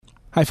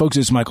Hi, folks.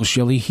 It's Michael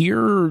Shelley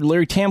here.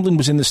 Larry Tamblyn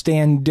was in the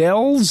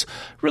Standells,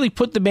 really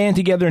put the band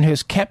together and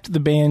has kept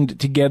the band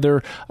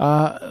together.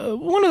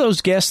 One of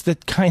those guests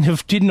that kind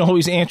of didn't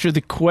always answer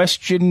the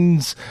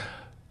questions,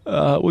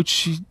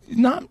 which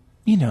not,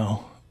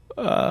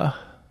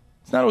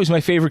 it's not always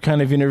my favorite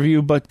kind of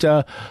interview, but,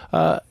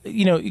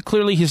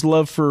 clearly his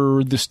love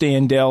for the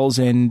Standells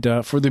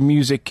and for the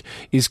music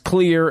is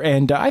clear,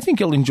 and I think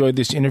you'll enjoy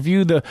this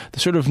interview. The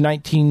sort of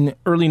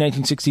early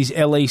 1960s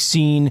L.A.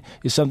 scene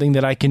is something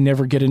that I can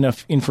never get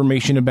enough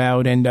information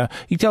about, and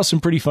he tells some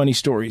pretty funny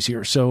stories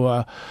here.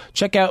 So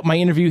check out my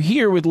interview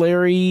here with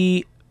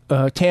Larry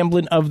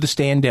Tamblyn of the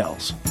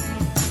Standells.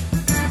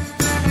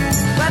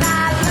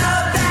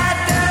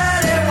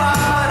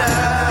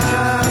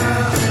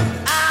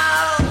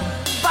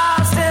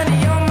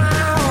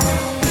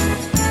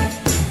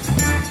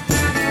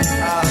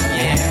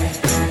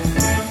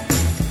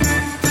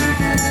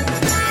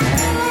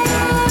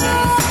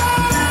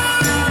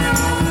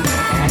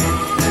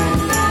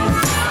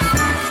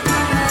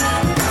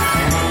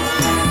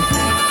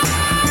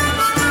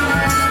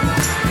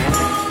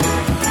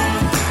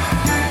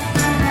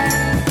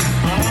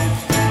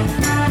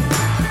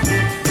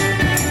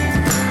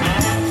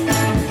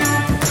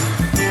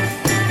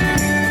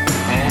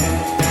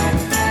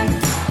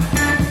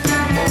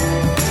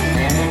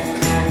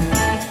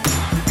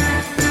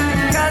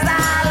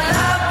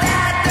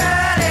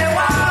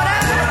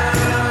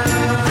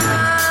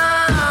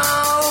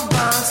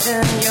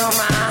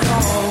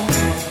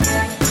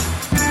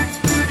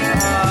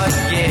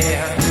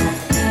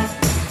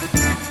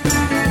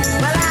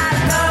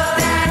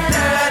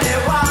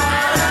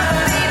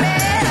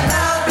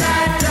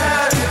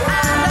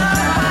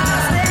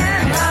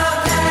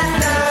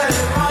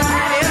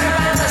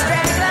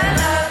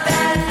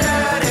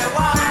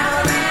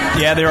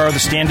 Yeah, there are the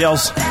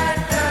Standells.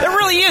 That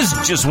really is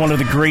just one of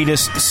the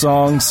greatest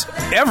songs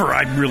ever.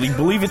 I really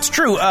believe it's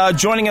true.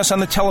 Joining us on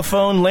the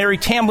telephone, Larry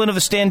Tamblyn of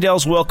the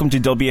Standells. Welcome to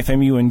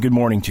WFMU and good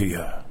morning to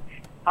you.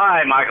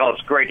 Hi, Michael.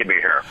 It's great to be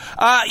here.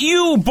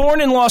 You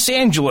born in Los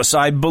Angeles,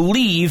 I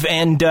believe,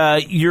 and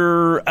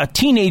you're a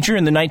teenager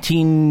in the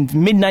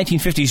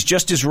mid-1950s,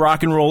 just as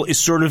rock and roll is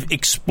sort of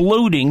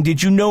exploding.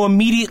 Did you know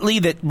immediately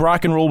that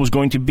rock and roll was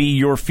going to be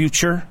your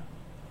future?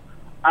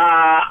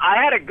 I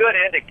had a good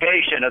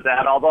indication of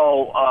that,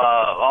 although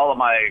all of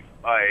my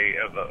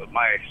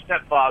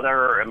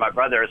stepfather and my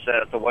brother said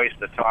it's a waste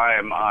of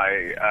time.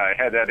 I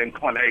had that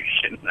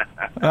inclination.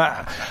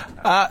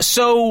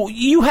 So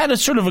you had a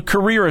sort of a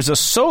career as a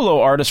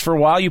solo artist for a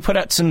while. You put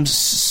out some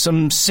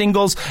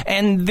singles,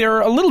 and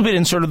they're a little bit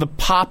in sort of the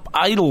pop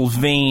idol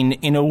vein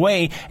in a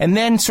way. And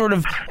then sort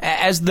of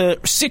as the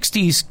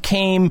 60s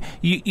came,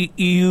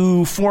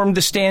 you formed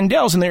the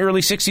Standells in the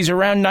early 60s,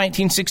 around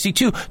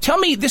 1962. Tell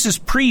me, this is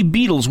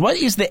pre-Beatles. What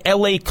is the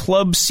L.A.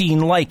 club scene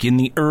like in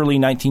the early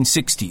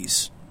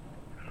 1960s?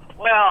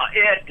 Well,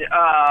 it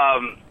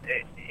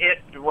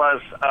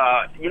was,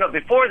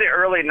 before the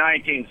early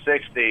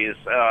 1960s,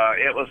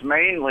 it was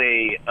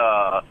mainly,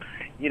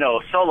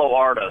 solo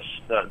artists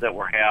that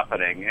were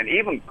happening, and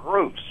even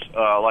groups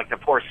like the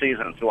Four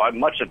Seasons, who I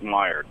much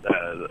admired.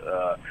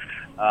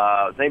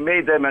 They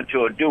made them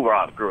into a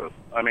doo-wop group.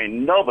 I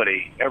mean,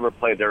 nobody ever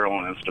played their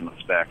own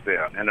instruments back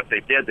then, and if they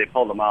did, they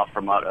pulled them out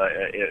from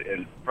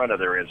in front of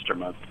their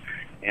instruments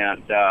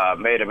and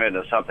made them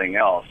into something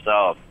else.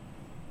 So,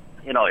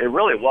 it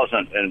really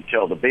wasn't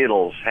until the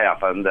Beatles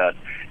happened that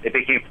it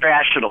became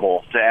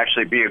fashionable to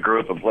actually be a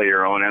group and play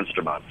your own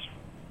instruments.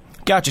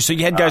 Gotcha. So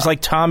you had guys like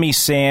Tommy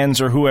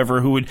Sands or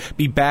whoever who would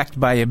be backed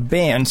by a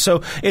band.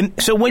 So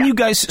when you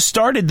guys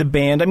started the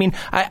band, I mean,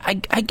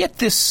 I get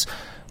this,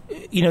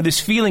 this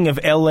feeling of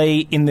L.A.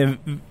 in the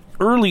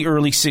early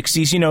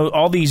 60s.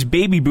 All these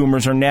baby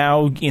boomers are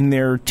now in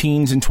their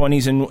teens and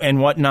 20s and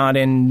whatnot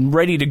and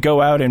ready to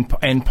go out and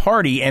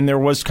party. And there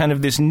was kind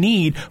of this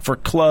need for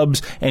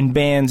clubs and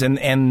bands,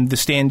 and the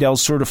Standells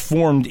sort of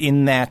formed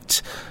in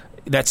that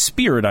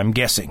spirit, I'm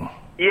guessing.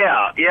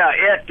 Yeah.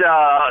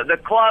 The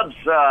clubs,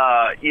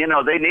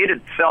 they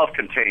needed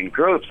self-contained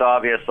groups.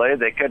 Obviously,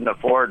 they couldn't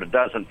afford a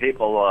dozen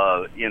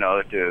people,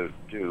 to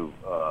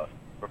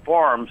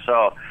perform.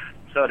 So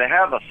to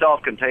have a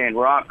self-contained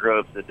rock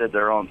group that did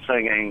their own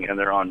singing and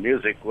their own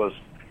music was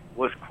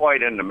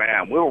quite in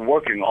demand. We were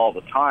working all the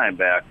time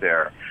back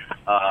there.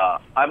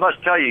 I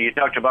must tell you, you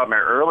talked about my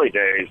early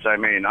days. I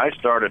mean, I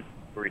started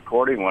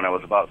recording when I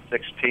was about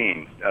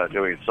 16,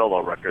 doing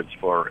solo records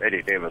for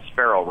Eddie Davis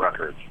Sparrow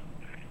Records.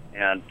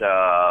 And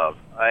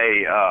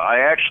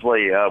I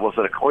actually was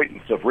an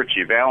acquaintance of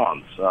Richie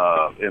Valens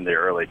in the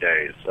early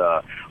days.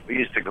 We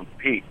used to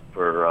compete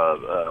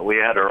for, we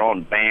had our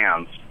own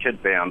bands,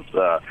 kid bands,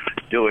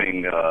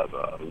 doing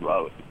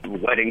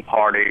wedding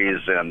parties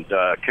and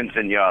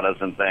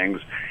quinceañeras and things.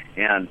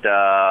 And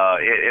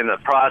in the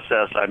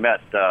process, I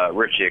met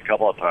Richie a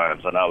couple of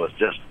times, and I was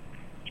just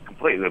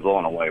completely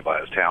blown away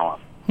by his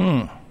talent.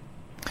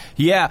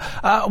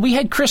 Yeah, we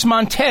had Chris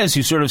Montez,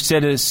 who sort of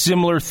said a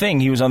similar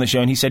thing. He was on the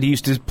show, and he said he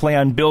used to play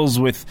on bills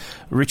with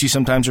Richie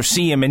sometimes or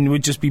see him and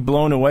would just be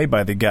blown away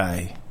by the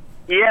guy.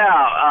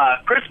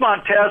 Chris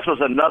Montez was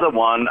another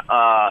one.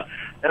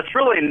 It's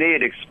really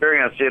neat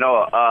experience.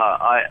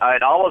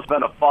 I'd always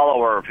been a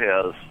follower of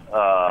his,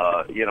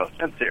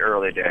 since the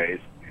early days.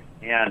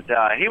 And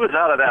he was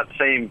out of that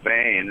same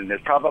vein, and is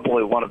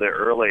probably one of the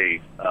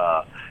early,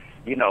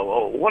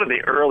 one of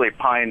the early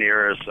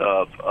pioneers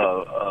of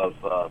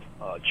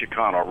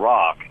Chicano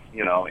rock.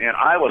 And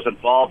I was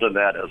involved in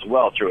that as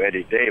well through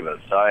Eddie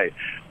Davis. I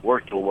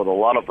worked with a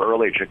lot of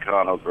early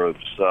Chicano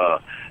groups,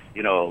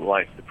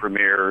 like the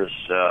Premiers,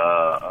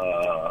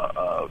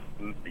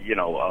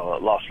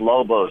 Los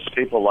Lobos,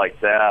 people like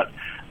that,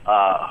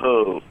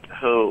 who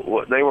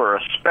they were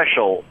a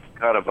special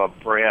kind of a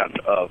brand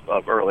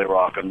of early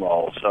rock and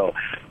roll. So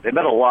they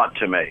meant a lot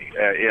to me,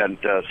 and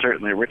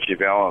certainly Richie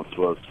Valens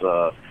was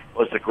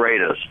the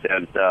greatest.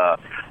 And I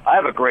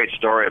have a great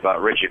story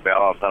about Richie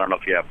Valens. I don't know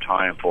if you have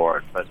time for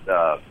it, but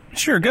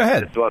sure, go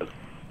ahead.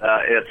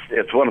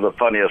 It's one of the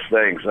funniest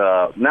things.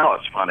 Now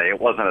it's funny.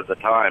 It wasn't at the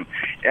time.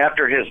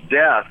 After his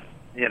death,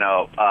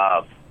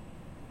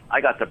 I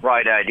got the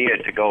bright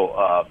idea to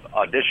go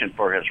audition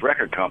for his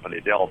record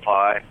company,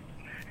 Delphi.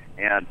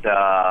 And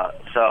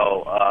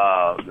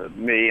so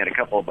me and a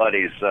couple of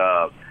buddies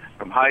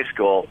from high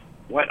school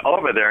went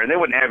over there, and they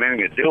wouldn't have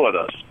anything to do with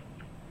us.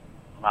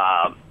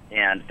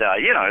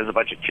 There's a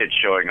bunch of kids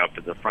showing up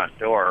at the front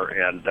door.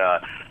 And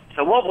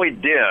so what we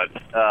did,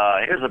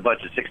 here's a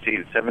bunch of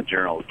 16,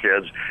 17-year-old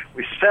kids.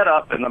 We set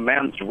up in the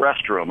men's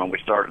restroom, and we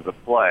started to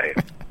play.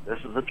 This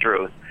is the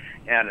truth.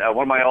 And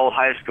one of my old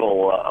high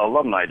school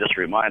alumni just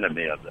reminded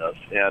me of this.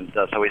 And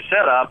so we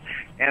set up,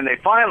 and they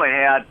finally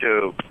had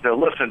to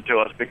listen to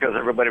us because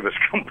everybody was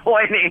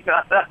complaining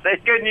that they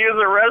couldn't use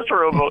the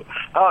restroom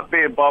without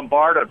being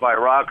bombarded by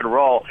rock and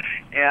roll.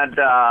 And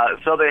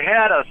so they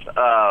had us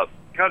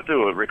come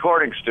to a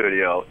recording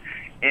studio,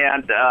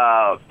 and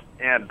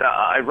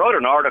I wrote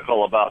an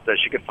article about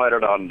this. You can find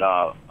it on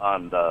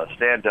the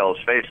Standells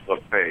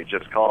Facebook page.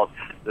 It's called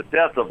 "The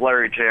Death of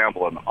Larry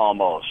Tamblyn,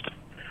 Almost."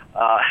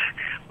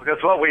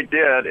 Because what we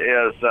did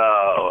is,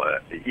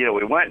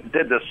 we went and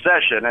did this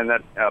session, and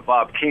then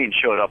Bob Keane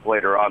showed up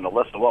later on to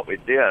listen to what we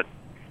did.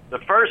 The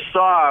first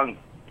song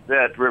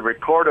that we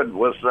recorded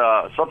was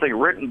something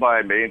written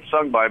by me and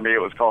sung by me.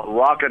 It was called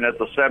 "Rockin' at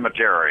the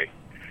Cemetery,"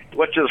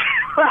 which is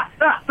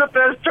the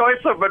best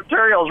choice of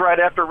materials right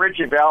after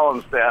Richie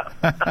Valens' death.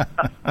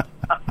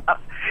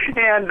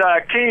 And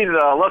Keane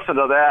listened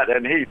to that,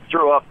 and he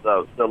threw up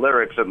the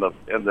lyrics he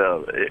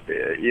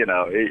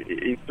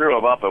threw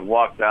them up and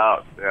walked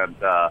out, and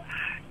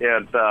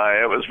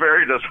it was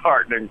very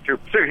disheartening to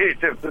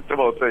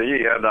both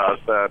he and us.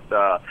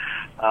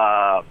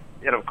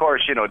 And of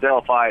course,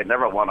 Delphi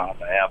never went on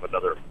to have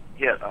another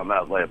hit on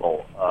that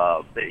label.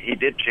 He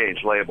did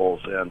change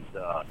labels, and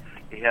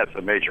he had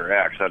some major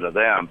acts under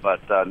them, but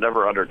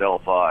never under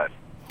Delphi.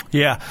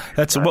 Yeah,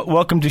 that's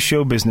welcome to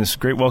show business.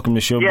 Great welcome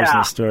to show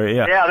business story.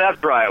 Yeah,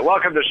 that's right.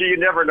 Welcome to show. You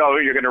never know who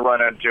you're going to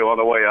run into on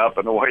the way up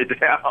and the way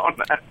down.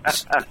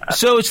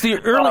 So it's the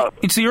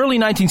early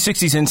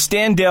 1960s, and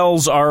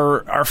Standells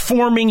are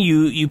forming.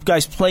 You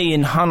guys play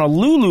in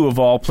Honolulu of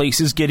all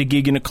places, get a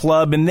gig in a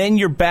club, and then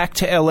you're back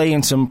to L.A.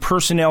 in some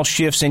personnel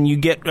shifts, and you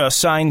get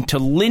signed to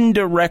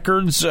Linda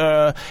Records,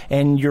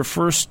 and your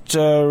first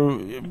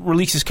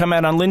releases come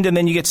out on Linda, and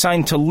then you get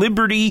signed to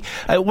Liberty.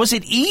 Was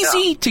it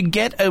easy to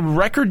get a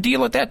record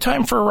deal at that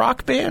time for a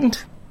rock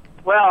band?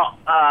 Well,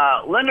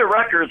 Linda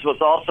Records was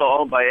also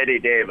owned by Eddie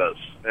Davis,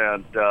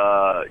 and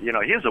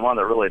he's the one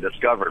that really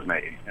discovered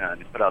me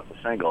and put out the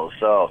singles.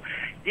 So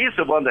he's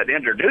the one that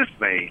introduced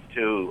me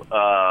to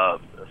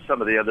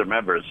some of the other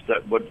members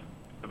that would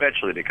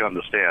eventually become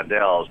the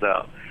Standells.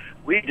 Now,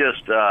 we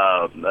just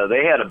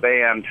they had a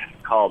band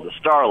called the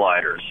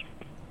Starlighters,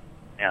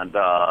 and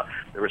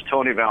there was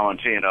Tony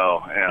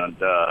Valentino and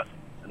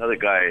another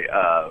guy.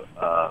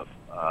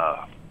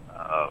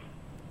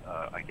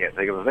 I can't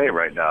think of his name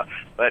right now.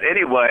 But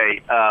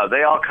anyway,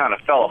 they all kind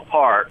of fell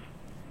apart,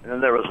 and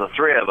then there was the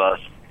three of us,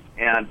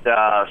 and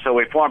so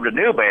we formed a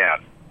new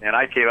band, and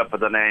I came up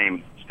with the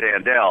name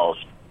Standells,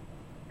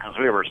 because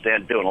we were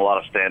doing a lot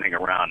of standing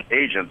around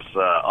agents'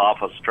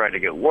 office trying to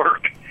get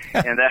work,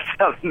 and that's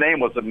how the name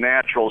was a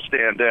natural,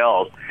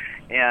 Standells.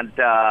 And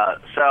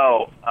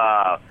so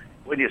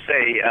when you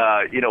say,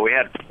 we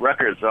had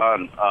records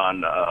on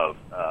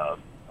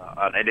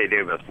Eddie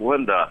Davis,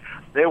 Linda,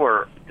 they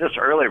were just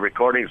early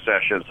recording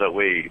sessions that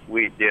we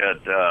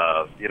did,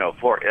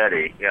 for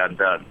Eddie,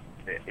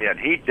 and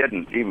he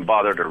didn't even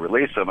bother to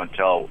release them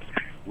until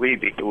we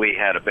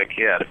had a big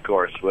hit, of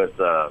course, with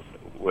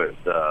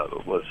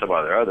some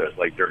others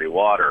like Dirty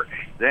Water.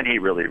 Then he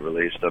really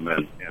released them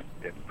and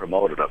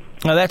promoted them.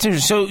 Oh, that's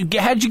interesting. So,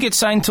 how'd you get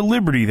signed to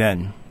Liberty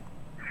then?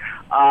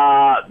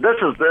 This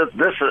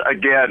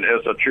again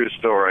is a true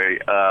story.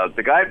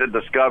 The guy that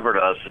discovered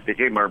us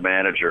became our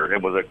manager.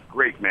 It was a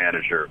great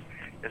manager.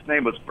 His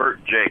name was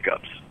Bert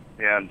Jacobs,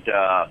 and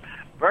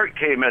Bert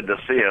came in to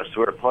see us.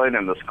 We were playing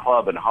in this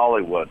club in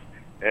Hollywood.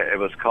 It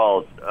was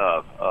called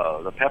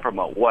the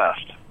Peppermint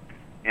West,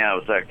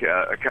 and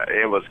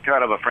it was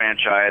kind of a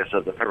franchise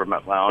of the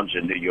Peppermint Lounge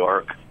in New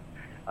York.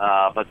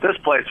 But this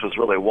place was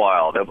really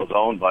wild. It was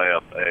owned by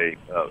a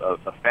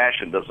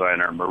fashion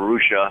designer,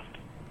 Marusha,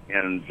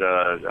 and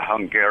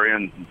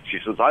Hungarian. She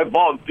says, I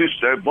want this,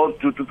 I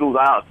want you to do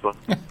that.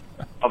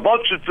 I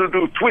want you to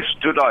do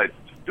twist tonight.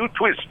 Do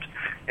twist.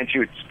 And she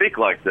would speak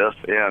like this,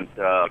 and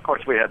of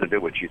course we had to do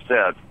what she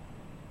said.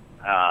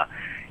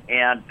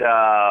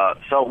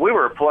 So we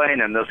were playing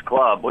in this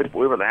club.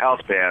 We were the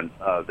house band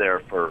there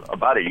for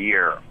about a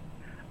year.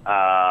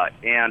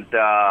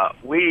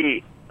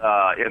 We,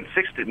 in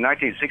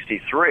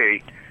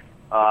 1963,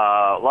 a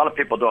lot of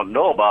people don't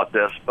know about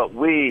this, but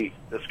we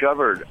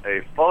discovered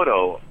a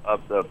photo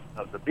of the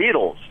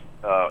Beatles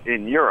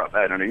in Europe,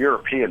 in a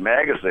European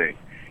magazine.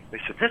 We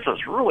said, this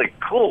is really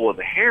cool with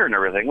the hair and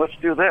everything. Let's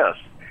do this.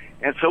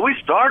 And so we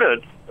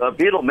started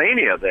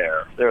Beatlemania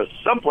there. There's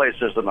some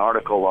places an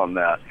article on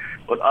that.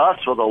 But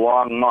us with the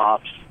long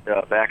mops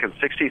back in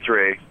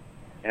 '63,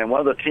 and one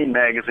of the teen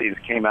magazines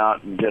came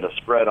out and did a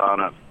spread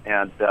on it.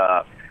 And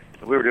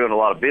we were doing a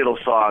lot of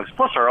Beatles songs,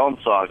 plus our own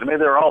songs. I mean,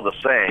 they're all the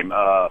same.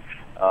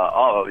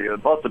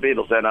 Both the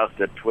Beatles and us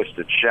did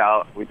Twisted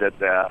Shout. We did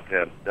that.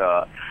 And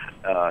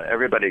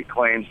everybody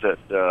claims that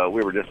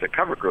we were just a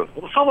cover group.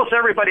 Well, so was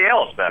everybody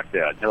else back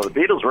then. The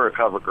Beatles were a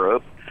cover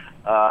group.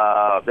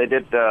 They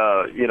did,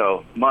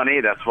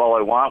 Money, That's All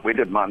I Want. We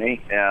did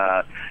Money,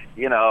 and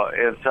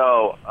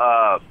so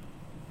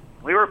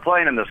we were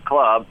playing in this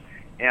club,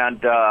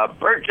 and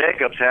Bert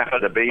Jacobs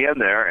happened to be in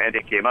there, and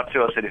he came up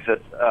to us and he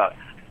said,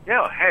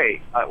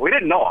 hey, we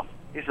didn't know him.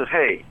 He says,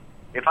 hey,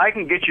 if I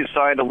can get you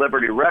signed to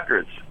Liberty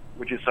Records,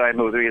 would you sign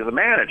with me as a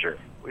manager?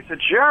 We said,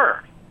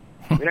 sure.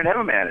 We didn't have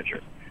a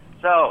manager.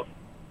 So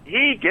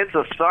he gets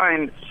us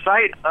signed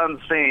sight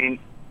unseen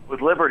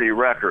with Liberty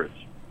Records.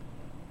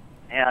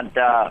 And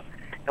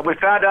we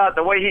found out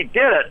the way he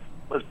did it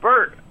was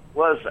Bert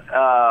was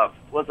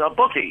a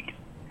bookie,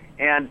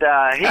 and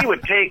he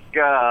would take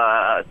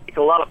a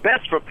lot of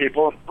bets from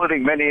people,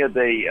 including many of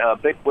the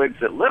big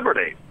wigs at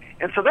Liberty.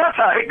 And so that's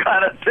how he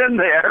got us in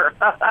there.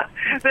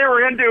 They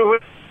were into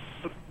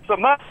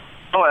some money,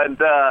 and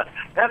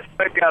that's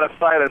what got us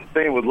signed and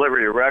seen with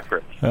Liberty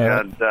Records.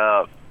 And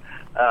of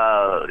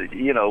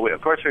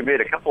course, we made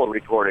a couple of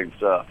recordings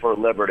for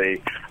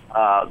Liberty.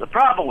 The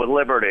problem with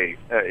Liberty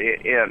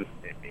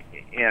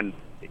and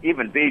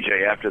even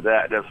BJ after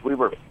that is we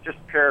were just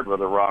paired with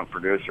the wrong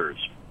producers.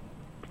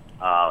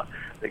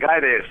 The guy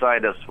they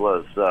assigned us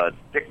was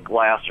Dick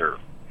Glasser,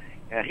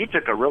 and he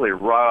took a really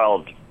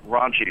wild,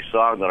 raunchy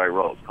song that I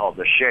wrote called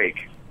The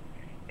Shake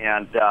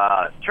and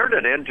turned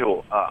it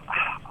into,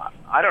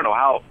 I don't know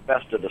how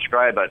best to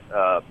describe it,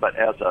 but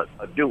as a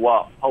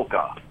doo-wop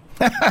polka.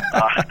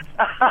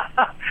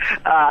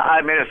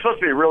 I mean, it's supposed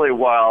to be really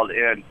wild,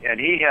 and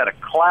he had a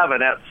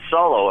clavinet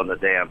solo in the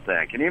damn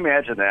thing. Can you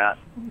imagine that?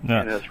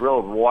 Yeah. And it's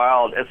real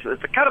wild. It's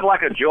kind of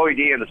like a Joey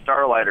D and the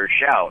Starlighters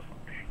shout,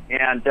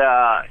 and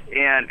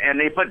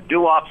they put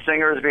doo-wop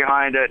singers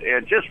behind it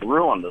and just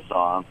ruined the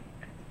song.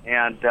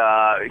 And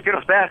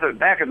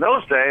back in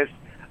those days,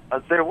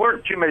 there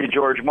weren't too many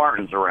George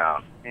Martins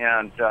around,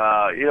 and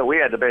we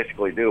had to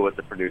basically do what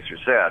the producer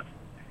said.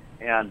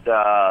 And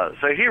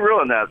so he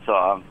ruined that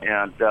song,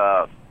 and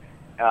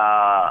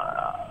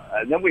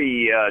then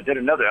we did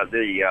another.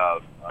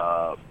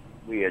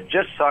 We had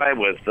just signed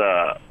with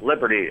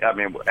Liberty. I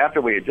mean,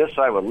 after we had just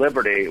signed with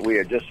Liberty, we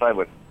had just signed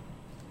with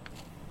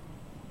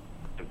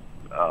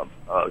a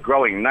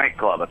growing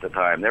nightclub at the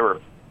time. They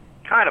were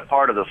kind of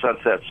part of the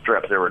Sunset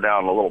Strip. They were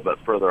down a little bit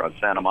further on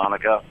Santa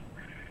Monica,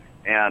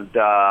 and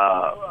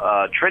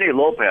Trini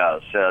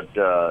Lopez had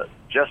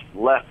just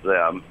left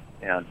them.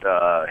 And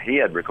he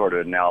had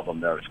recorded an album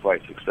that was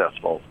quite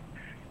successful.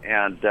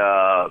 And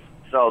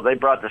so they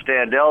brought the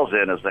Standells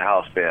in as the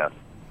house band.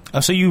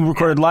 So you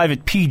recorded live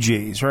at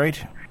PJ's,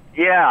 right?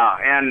 Yeah,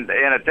 and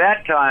at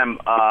that time,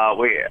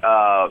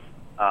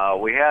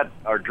 we had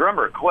our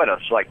drummer quit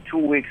us like 2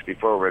 weeks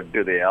before we would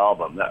do the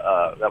album.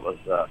 That was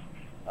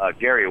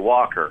Gary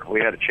Walker.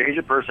 We had a change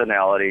of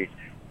personality.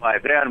 By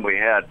then, we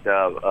had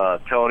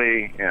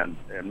Tony and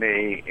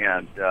me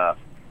and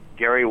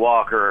Gary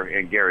Walker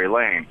and Gary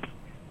Lane.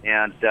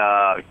 And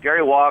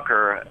Gary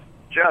Walker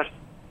just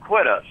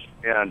quit us,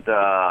 and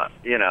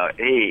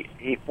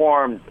he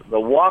formed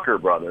the Walker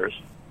Brothers,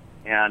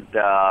 and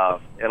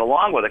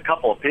along with a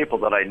couple of people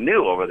that I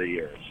knew over the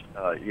years,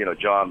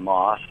 John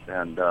Moss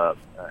and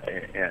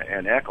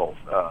Eccles.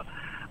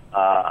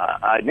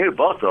 I knew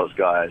both those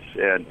guys,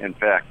 and in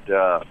fact,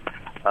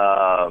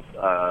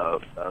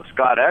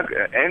 Scott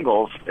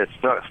Engels. It's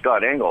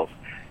Scott Engels.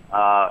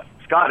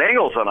 Scott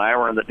Engels and I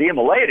were in the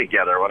DMLA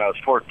together when I was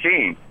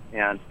 14.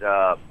 And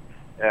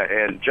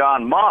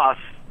John Moss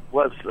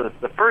was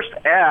the first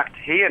act.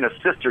 He and his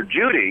sister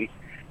Judy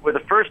were the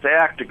first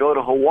act to go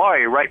to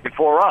Hawaii right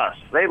before us.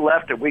 They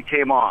left and we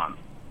came on.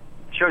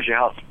 Shows you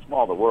how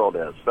small the world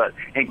is.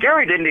 And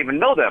Gary didn't even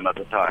know them at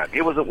the time.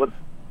 He wasn't with.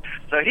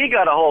 So he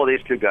got a hold of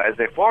these two guys.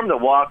 They formed the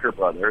Walker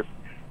Brothers.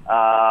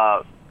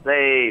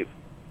 They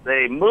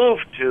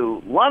moved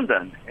to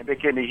London and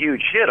became a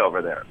huge hit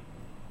over there.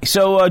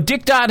 So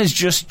Dick Dodd has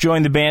just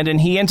joined the band, and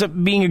he ends up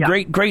being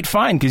a great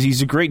find because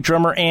he's a great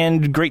drummer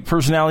and great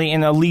personality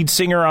and a lead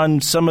singer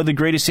on some of the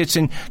greatest hits.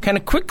 And kind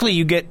of quickly,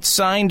 you get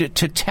signed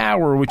to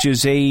Tower, which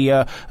is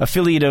a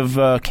affiliate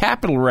of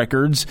Capitol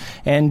Records.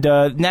 And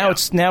now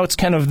it's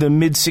kind of the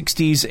mid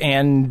 '60s,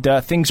 and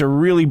things are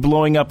really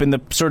blowing up in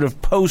the sort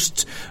of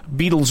post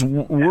Beatles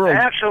world.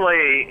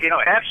 Actually,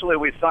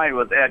 we signed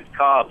with Ed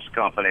Cobb's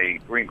company,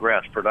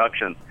 Greengrass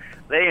Productions.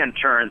 They, in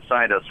turn,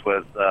 signed us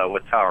with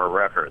Tower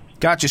Records.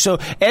 Gotcha. So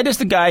Ed is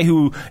the guy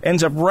who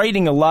ends up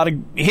writing a lot of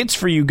hits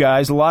for you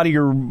guys, a lot of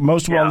your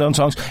most well-known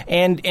songs,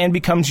 and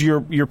becomes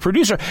your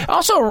producer.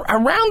 Also,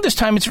 around this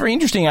time, it's very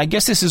interesting. I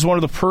guess this is one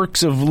of the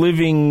perks of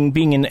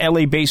being an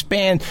LA-based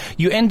band.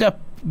 You end up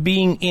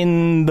being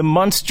in the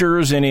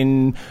Munsters and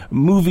in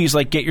movies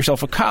like Get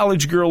Yourself a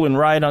College Girl and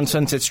Ride on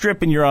Sunset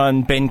Strip, and you're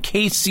on Ben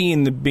Casey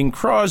and the Bing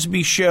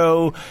Crosby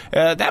Show.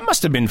 That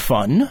must have been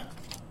fun.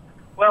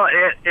 Well,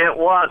 it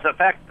was. In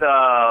fact,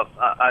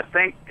 I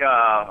think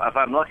if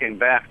I'm looking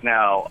back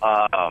now,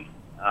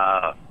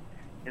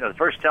 the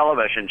first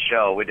television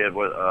show we did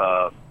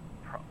was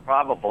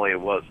probably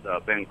was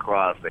Bing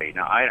Crosby.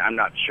 Now, I'm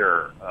not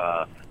sure.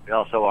 We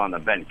also on the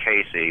Ben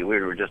Casey. We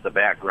were just a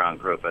background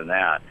group in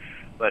that.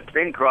 But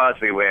Bing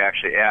Crosby, we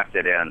actually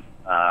acted in.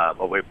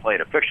 But we played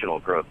a fictional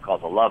group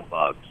called the Love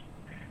Bugs.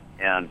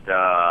 And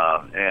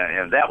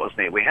that was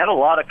neat. We had a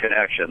lot of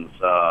connections.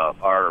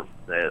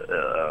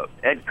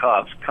 Ed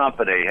Cobb's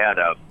company had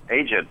an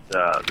agent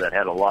that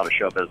had a lot of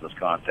show business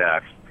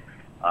contacts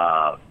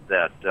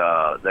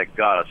that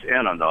got us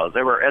in on those.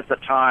 They were at the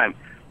time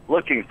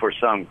looking for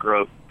some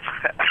group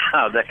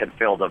that could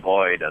fill the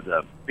void of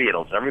the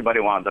Beatles. Everybody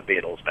wanted the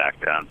Beatles back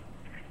then,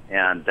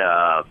 and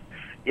I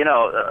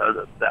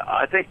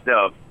think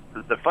the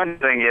funny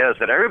thing is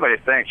that everybody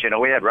thinks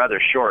we had rather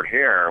short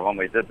hair when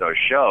we did those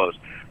shows.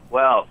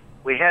 Well,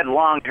 we had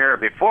long hair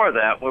before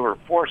that. We were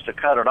forced to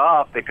cut it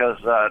off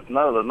because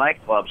none of the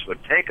nightclubs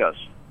would take us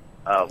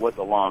with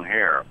the long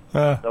hair.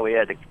 So we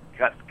had to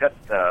cut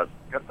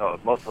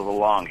most of the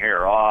long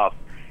hair off,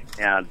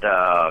 and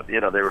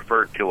they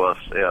referred to us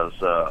as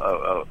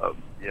a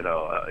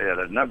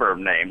number of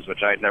names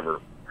which I'd never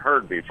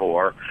heard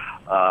before.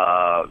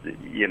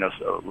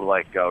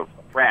 Like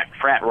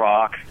frat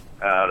rock.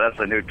 That's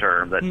a new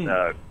term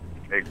that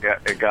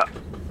it got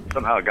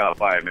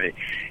by me.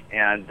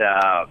 And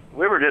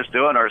we were just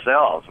doing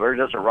ourselves. We were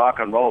just a rock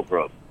and roll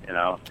group,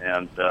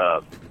 And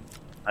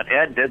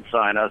Ed did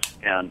sign us,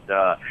 and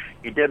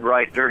he did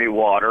write Dirty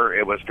Water.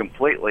 It was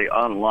completely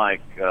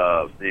unlike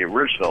the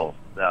original,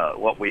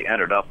 what we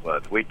ended up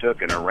with. We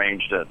took and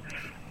arranged it,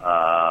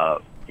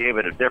 gave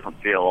it a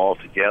different feel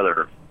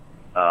altogether,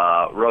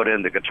 wrote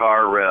in the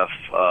guitar riff,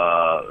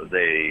 a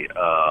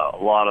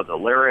lot of the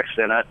lyrics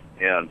in it,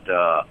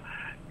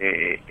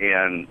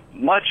 and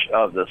much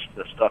of the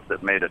stuff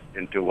that made it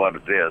into what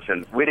it is.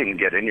 And we didn't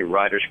get any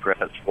writer's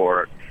credits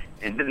for it,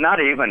 and not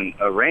even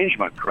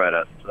arrangement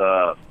credits.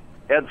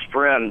 Ed's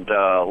friend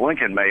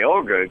Lincoln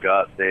Mayoga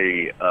got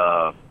the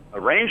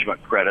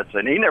arrangement credits,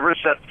 and he never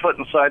set foot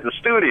inside the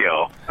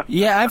studio.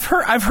 Yeah,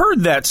 I've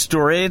heard that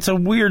story. It's a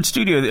weird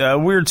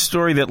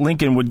story that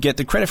Lincoln would get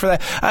the credit for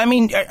that. I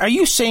mean, are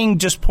you saying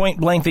just point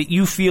blank that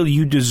you feel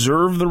you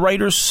deserve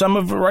some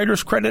of the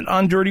writer's credit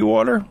on Dirty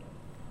Water?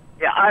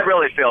 Yeah, I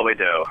really feel we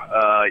do.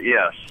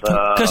 Yes.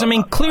 Because,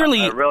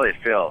 clearly... I really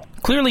feel.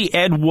 Clearly,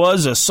 Ed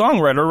was a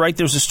songwriter, right?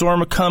 There's a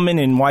Storm A-Comin'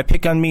 and Why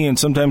Pick on Me and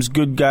Sometimes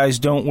Good Guys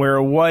Don't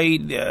Wear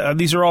White.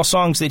 These are all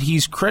songs that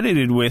he's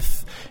credited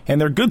with,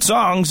 and they're good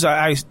songs.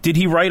 Did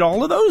he write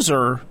all of those,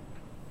 or...?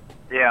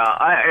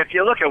 Yeah, if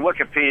you look at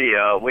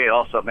Wikipedia, we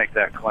also make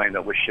that claim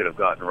that we should have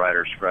gotten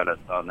writer's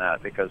credits on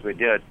that, because we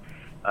did.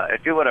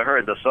 If you would have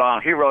heard the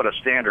song, he wrote a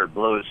standard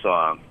blues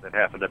song that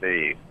happened to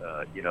be,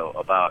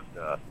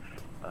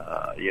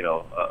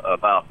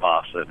 about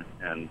Boston,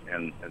 and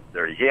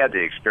there, he had the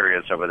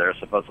experience over there.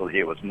 Supposedly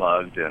he was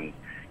mugged, but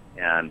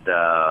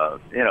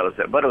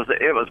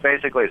it was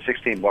basically a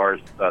 16 bars,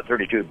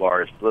 32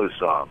 bars blues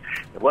song.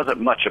 There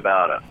wasn't much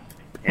about it,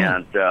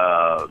 and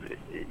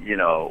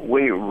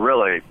we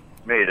really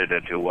made it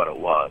into what it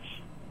was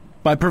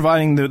by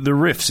providing the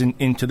riffs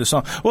into the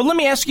song. Well, let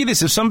me ask you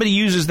this: if somebody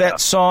uses that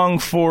song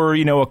for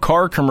a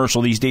car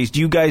commercial these days, do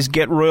you guys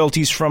get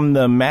royalties from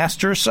the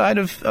master side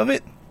of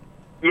it?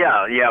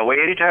 Yeah.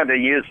 Anytime they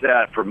use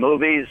that for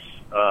movies,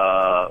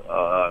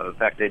 in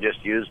fact, they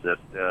just used it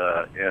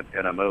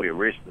in a movie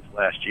this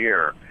last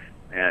year,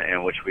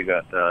 in which we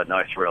got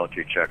nice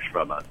royalty checks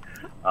from it.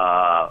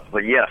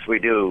 But yes, we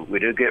do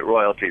get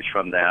royalties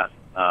from that.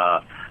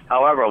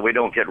 However, we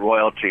don't get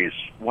royalties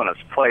when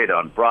it's played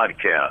on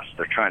broadcast.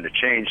 They're trying to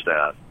change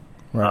that.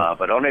 Right.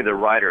 But only the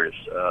writers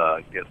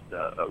gets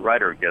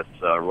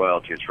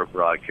royalties for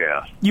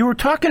broadcast. You were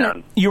talking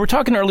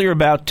earlier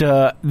about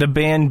the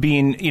band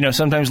being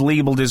sometimes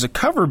labeled as a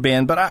cover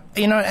band, but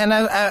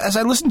as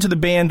I listened to the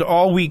band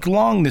all week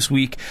long this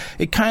week,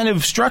 it kind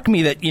of struck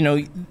me that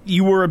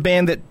you were a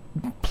band that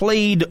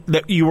played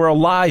that you were a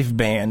live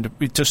band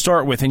to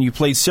start with, and you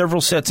played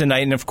several sets a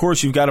night, and of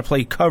course you've got to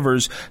play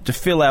covers to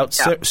fill out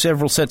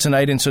several sets a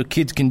night, and so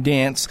kids can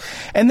dance.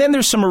 And then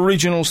there's some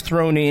originals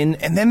thrown in,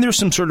 and then there's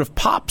some sort of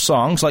pop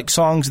songs, like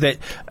songs that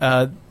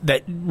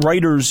that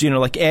writers,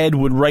 like Ed,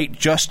 would write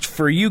just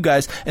for you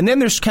guys. And then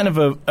there's kind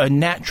of a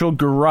natural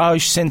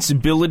garage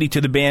sensibility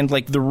to the band,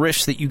 like the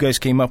riffs that you guys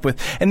came up with.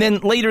 And then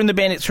later in the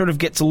band, it sort of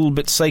gets a little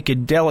bit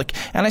psychedelic.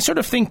 And I sort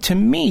of think, to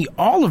me,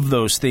 all of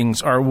those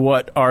things are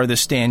what are the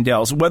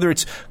Standells, whether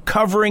it's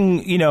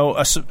covering,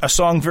 a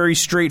song very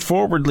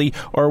straightforwardly,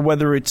 or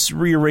whether it's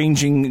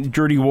rearranging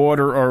Dirty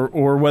Water,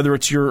 or whether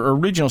it's your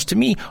originals. To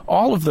me,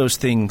 all of those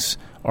things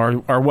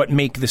are what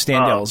make the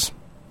Standells.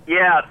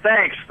 Yeah,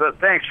 thanks.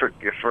 Thanks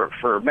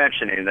for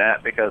mentioning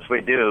that, because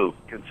we do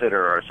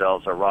consider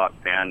ourselves a rock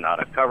band,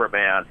 not a cover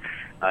band.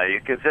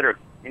 You consider,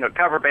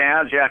 cover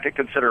bands. You have to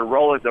consider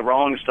the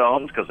Rolling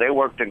Stones, because they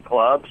worked in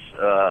clubs.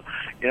 The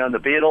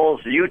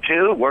Beatles,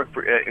 U2 worked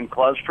in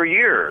clubs for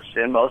years,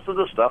 and most of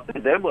the stuff they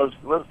did was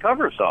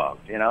cover songs.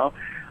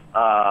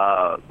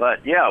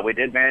 But yeah, we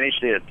did manage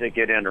to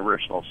get into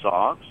original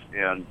songs,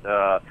 and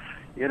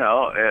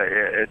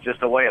it's just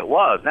the way it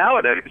was.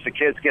 Nowadays, the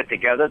kids get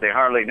together, they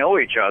hardly know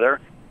each other,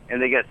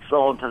 and they get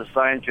signed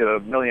to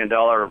 $1 million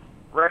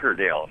record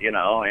deal,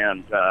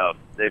 and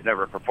they've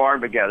never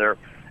performed together.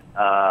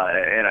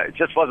 And it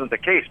just wasn't the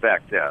case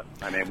back then.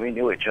 I mean, we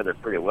knew each other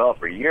pretty well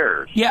for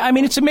years. Yeah, I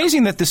mean, it's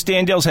amazing that the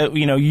Standells have,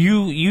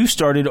 you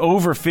started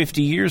over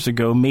 50 years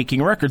ago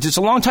making records. It's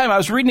a long time. I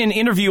was reading an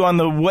interview on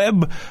the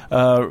web,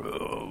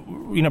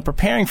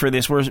 preparing for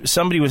this, where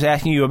somebody was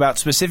asking you about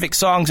specific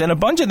songs, and a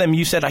bunch of them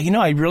you said,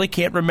 I really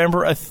can't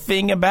remember a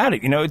thing about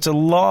it. It's a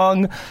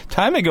long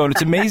time ago, and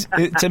it's amazing.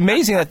 It's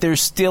amazing that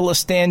there's still a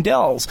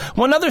Standells.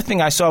 One other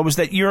thing I saw was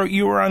that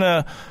you were on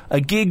a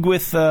gig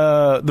with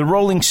the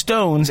Rolling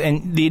Stones,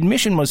 and the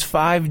admission was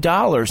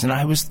 $5. And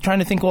I was trying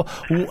to think, well,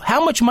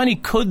 how much money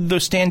could the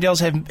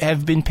Standells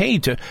have been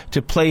paid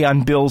to play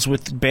on bills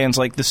with bands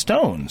like the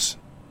Stones?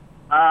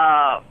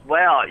 Well,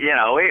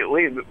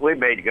 we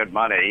made good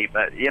money,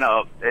 but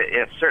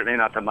it's certainly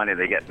not the money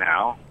they get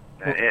now.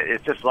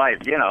 It's just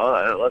like,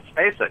 let's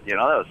face it,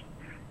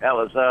 that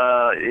was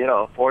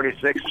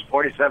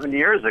 47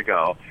 years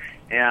ago,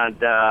 and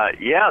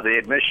the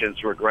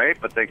admissions were great,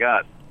 but they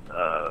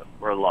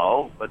were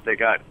low, but they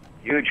got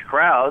huge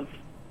crowds,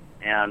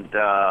 and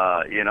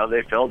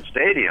they filled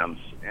stadiums,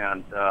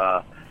 and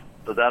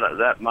so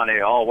that money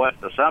all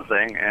went to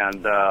something,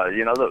 and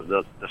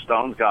the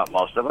Stones got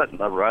most of it, and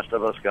the rest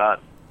of us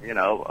got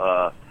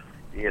a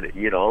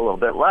little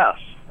bit less.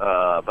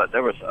 But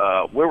there was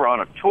we were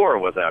on a tour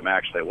with them,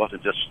 actually. It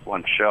wasn't just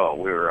one show.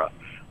 We were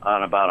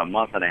on about a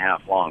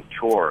month-and-a-half long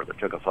tour that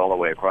took us all the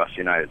way across the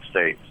United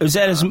States. Is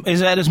that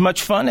as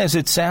much fun as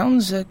it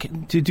sounds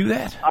to do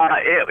that?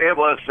 It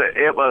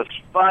was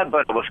fun,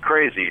 but it was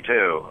crazy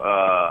too.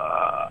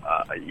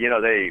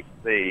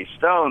 The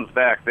Stones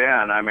back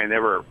then, I mean, they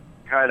were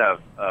kind of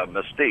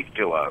mystique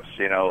to us.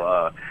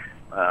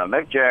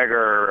 Mick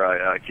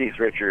Jagger, Keith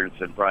Richards,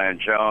 and Brian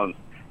Jones,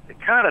 they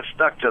kind of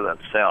stuck to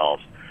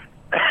themselves.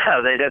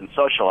 They didn't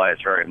socialize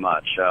very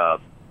much.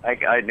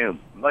 I knew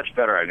much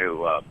better. I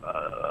knew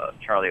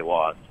Charlie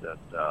Watts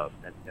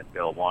and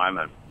Bill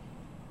Wyman,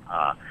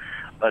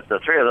 but the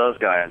three of those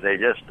guys, they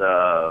just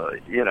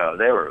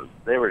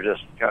they were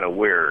just kind of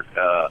weird,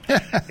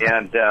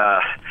 and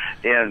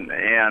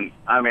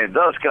I mean,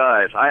 those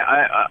guys.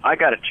 I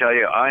got to tell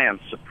you, I am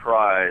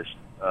surprised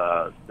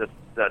that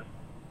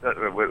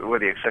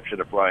with the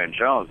exception of Brian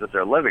Jones, that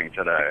they're living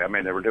today. I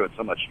mean, they were doing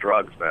so much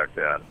drugs back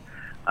then.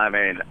 I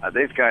mean,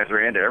 these guys were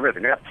into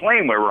everything. That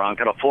plane we were on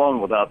could have flown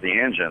without the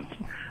engines.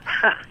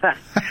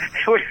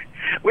 we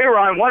were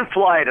on one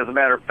flight, as a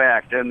matter of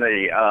fact, and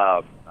this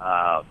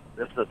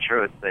is the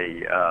truth,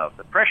 the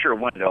pressure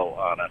window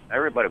on it,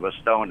 everybody was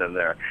stoned in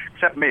there,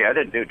 except me. I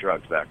didn't do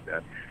drugs back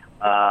then.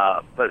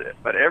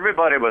 But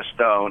everybody was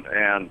stoned,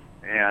 and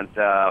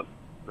the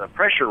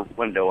pressure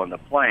window on the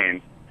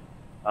plane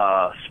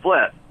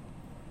split,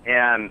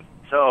 and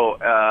so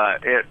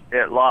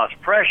it lost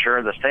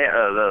pressure.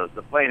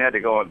 The plane had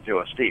to go into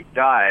a steep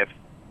dive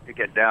to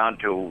get down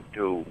to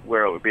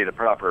where it would be the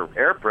proper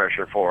air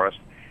pressure for us.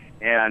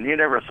 And you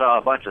never saw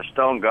a bunch of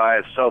stone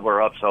guys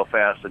sober up so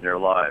fast in your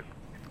life.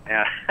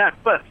 And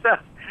but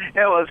it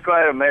was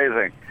quite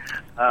amazing.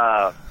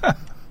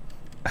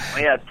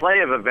 We had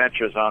plenty of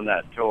adventures on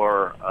that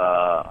tour.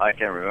 I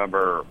can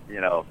remember,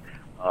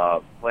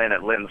 playing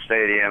at Lynn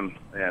Stadium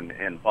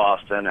in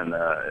Boston, and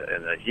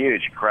the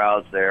huge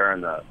crowds there,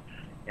 and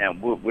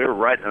we were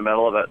right in the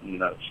middle of it, and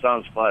the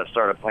Stones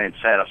started playing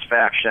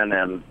Satisfaction,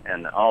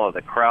 and all of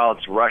the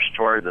crowds rushed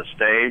toward the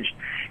stage,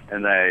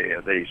 and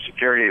the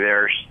security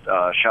there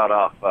shot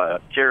off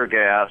tear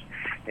gas,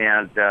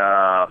 and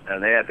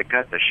they had to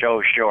cut the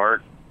show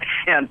short,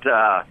 and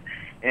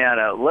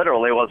it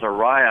literally was a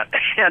riot.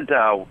 And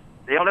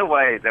the only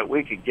way that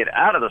we could get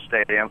out of the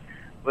stadium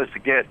was to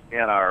get in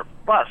our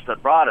bus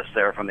that brought us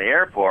there from the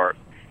airport,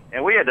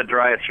 and we had to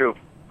drive through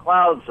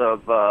clouds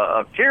of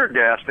tear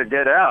gas to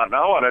get out. And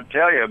I want to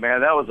tell you,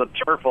 man, that was a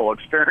tearful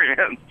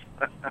experience.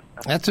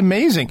 That's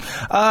amazing.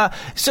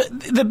 So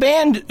the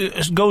band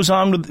goes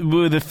on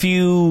with a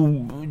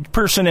few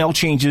personnel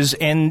changes,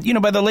 and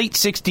by the late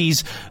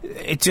 '60s,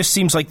 it just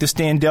seems like the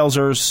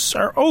Standells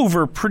are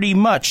over pretty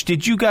much.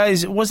 Did you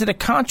guys? Was it a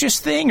conscious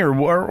thing, or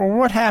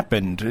what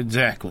happened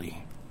exactly?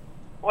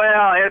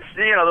 Well, it's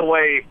the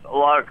way a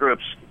lot of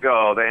groups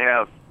go. They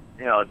have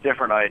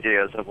different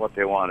ideas of what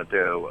they want to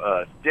do.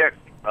 Dick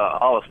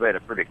always made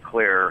it pretty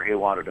clear he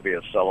wanted to be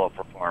a solo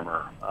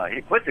performer.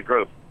 He quit the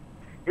group.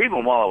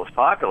 Even while it was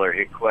popular,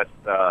 he quit.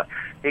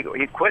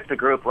 He quit the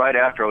group right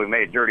after we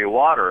made Dirty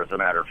Water, as a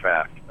matter of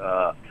fact,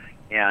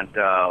 and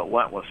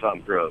went with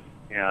some group.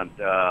 And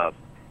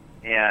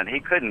he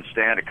couldn't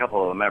stand a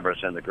couple of the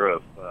members in the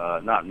group.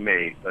 Not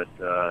me, but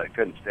he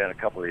couldn't stand a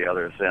couple of the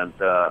others. And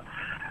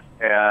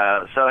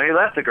so he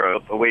left the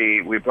group.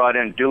 We brought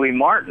in Dewey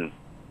Martin.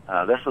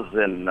 This was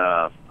in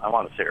I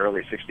want to say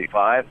early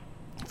 '65.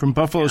 From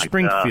Buffalo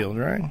Springfield,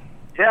 right?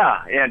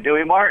 Yeah, and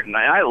Dewey Martin.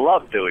 I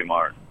love Dewey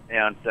Martin.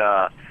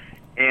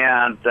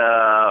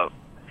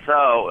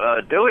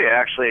 So Dewey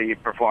actually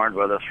performed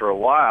with us for a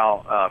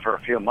while, for a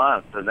few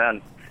months, and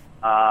then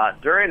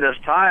during this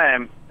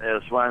time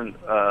is when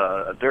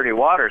Dirty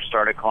Water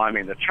started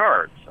climbing the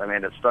charts. I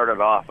mean, it started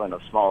off on a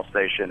small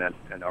station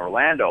in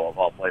Orlando, of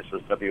all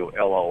places,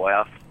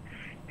 WLOF,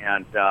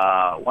 and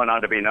went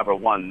on to be number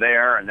one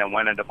there, and then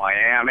went into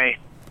Miami,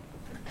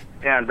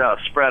 and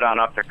spread on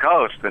up the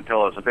coast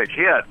until it was a big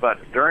hit. But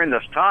during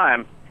this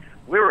time,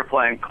 we were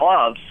playing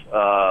clubs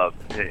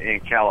in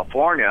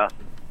California,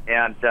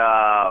 and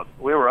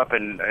we were up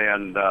in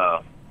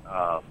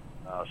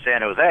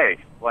San Jose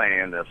playing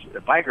in this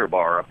biker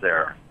bar up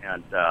there,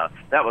 and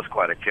that was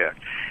quite a kick.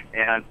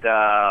 And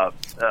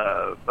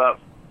but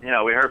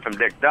we heard from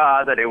Dick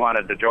Dodd that he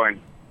wanted to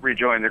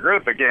rejoin the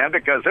group again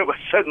because it was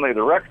suddenly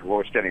the record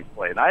was getting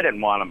played. And I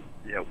didn't want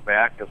him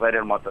back because I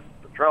didn't want the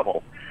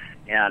trouble.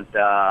 And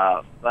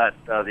but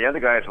the other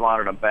guys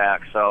wanted him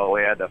back, so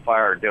we had to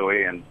fire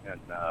Dewey and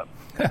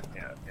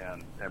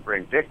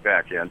bring Dick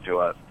back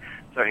into it.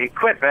 So he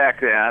quit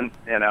back then,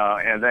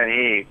 and then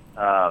he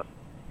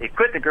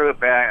quit the group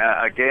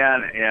back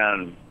again,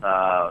 and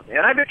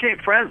I became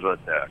friends with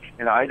Dick.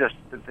 I just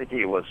didn't think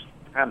he was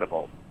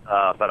dependable,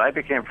 but I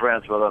became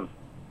friends with him,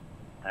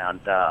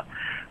 and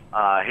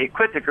he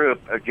quit the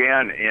group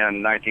again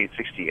in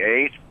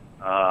 1968,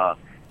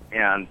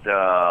 and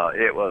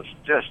it was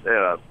just.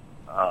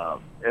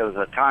 It was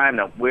a time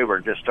that we were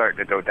just starting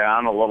to go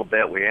down a little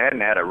bit. We hadn't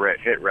had a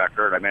hit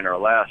record. I mean, our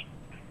last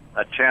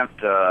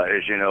attempt,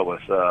 as you know,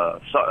 was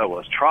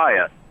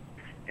Try It,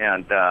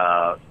 and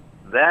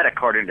that,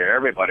 according to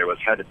everybody, was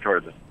headed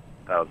toward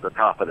the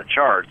top of the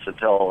charts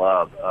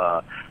until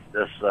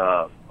this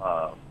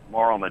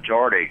moral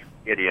majority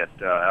idiot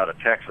out of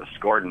Texas,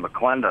 Gordon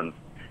McClendon,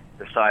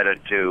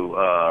 decided to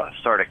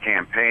start a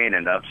campaign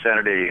in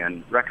obscenity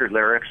and record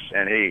lyrics,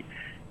 and he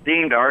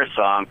deemed our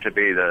song to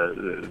be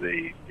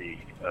the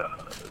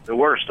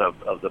worst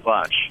of the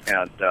bunch,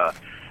 and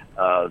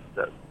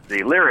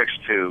the lyrics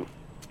to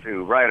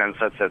Write on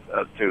Such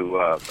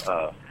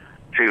to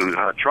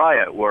Try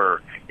It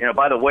were,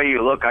 by the way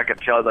you look, I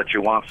could tell that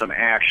you want some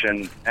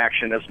action.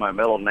 Action is my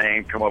middle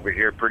name. Come over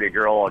here, pretty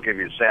girl. I'll give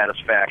you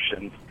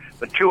satisfaction.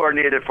 The two are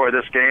needed for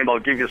this game. I'll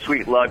give you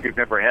sweet love you've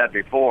never had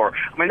before.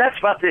 I mean, that's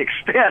about the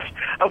extent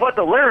of what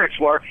the lyrics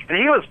were. And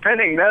he was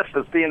penning this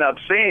as being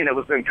obscene. It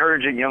was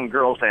encouraging young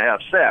girls to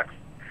have sex.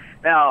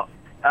 Now,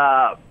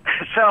 Art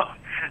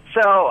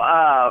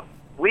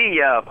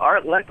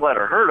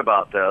Linkletter heard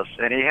about this,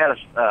 and he had us.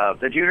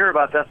 Did you hear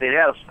about this? He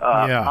had us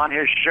on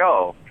his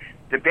show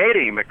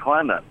debating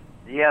McClendon.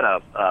 He had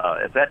at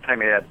that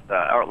time he had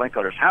Art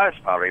Linkletter's house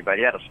party, but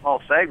he had a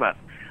small segment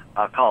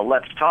called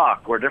Let's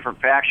Talk, where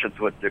different factions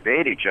would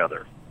debate each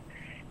other.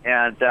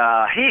 And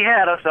he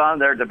had us on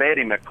there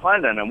debating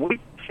McClendon, and we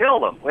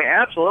killed him. We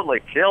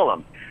absolutely killed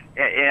him.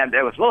 And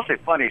it was mostly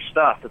funny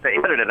stuff that they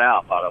edited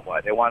out, by the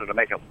way. They wanted to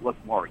make it look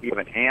more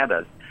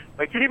even-handed.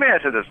 But can you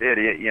imagine this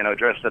idiot,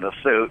 dressed in a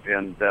suit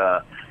and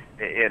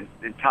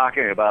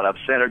talking about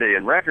obscenity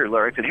and record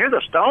lyrics? And here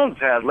the Stones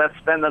had Let's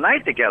Spend the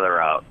Night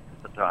Together out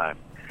at the time.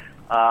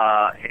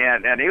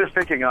 And he was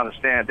picking on the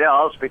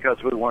Standells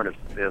because we weren't as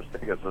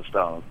big as the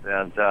Stones.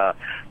 And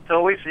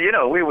so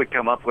we would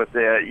come up with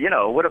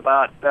what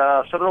about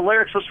some of the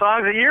lyrics of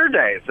songs of your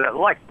days?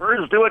 Like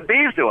birds do it,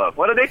 bees do it.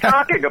 What are they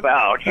talking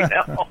about? He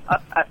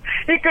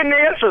couldn't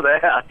answer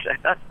that.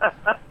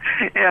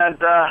 And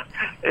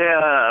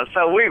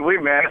so we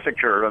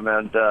massacred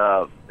him,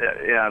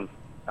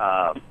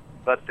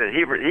 but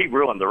he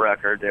ruined the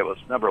record. It was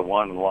number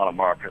one in a lot of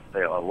markets. A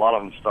lot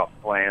of them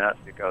stopped playing it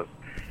because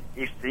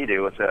East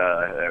Sea-Doo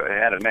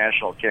had a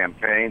national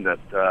campaign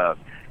that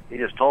he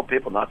just told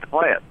people not to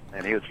play it,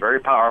 and he was very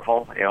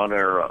powerful. The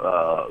owner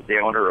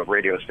of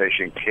radio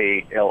station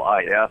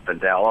KLIF in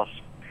Dallas,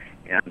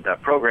 and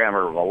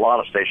programmer of a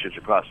lot of stations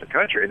across the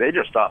country. They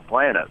just stopped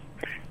playing it,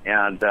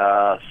 And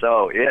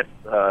so it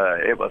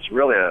was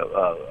really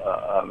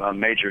a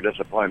major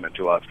disappointment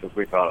to us because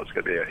we thought it was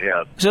going to be a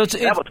hit. So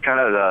that was kind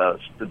of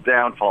the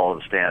downfall of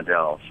the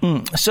Standells.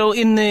 So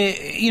in the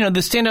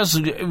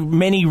Standells,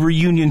 many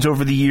reunions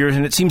over the years,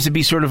 and it seems to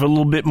be sort of a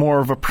little bit more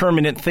of a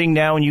permanent thing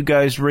now. And you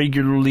guys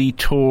regularly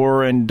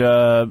tour and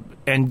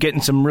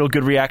getting some real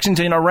good reactions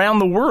and around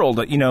the world.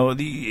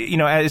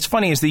 It's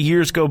funny as the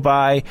years go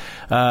by,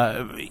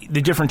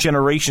 the different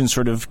generations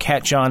sort of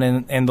catch on,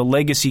 and the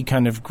legacy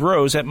kind of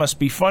grows. That must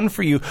be fun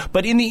for you.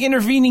 But in the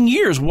intervening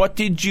years, what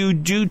did you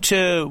do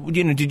to,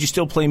 did you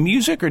still play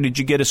music, or did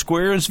you get a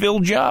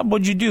Squaresville job?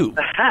 What'd you do?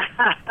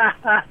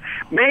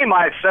 Me,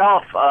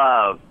 myself,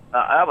 I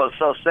was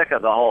so sick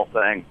of the whole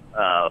thing,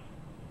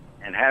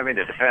 and having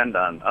to depend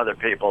on other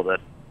people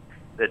that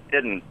this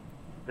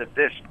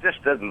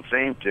just doesn't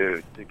seem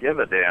to give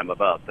a damn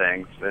about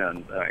things,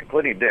 and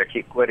including Dick.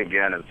 He quit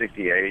again in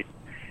 '68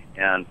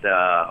 and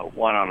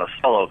went on a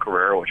solo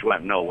career, which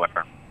went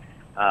nowhere.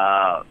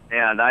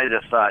 And I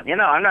just thought,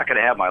 I'm not going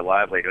to have my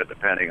livelihood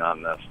depending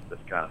on this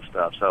kind of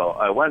stuff. So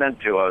I went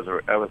into,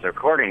 I was a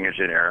recording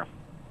engineer,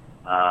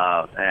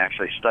 and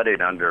actually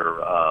studied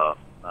under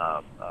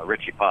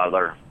Richie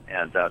Podler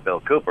and Bill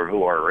Cooper,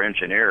 who are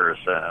engineers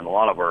in a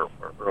lot of our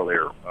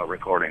earlier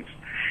recordings.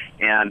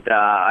 And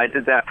I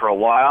did that for a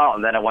while,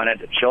 and then I went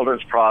into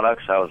children's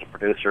products. I was a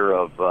producer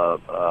of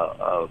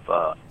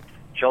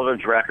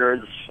children's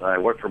records. I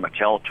worked for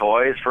Mattel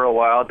Toys for a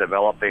while,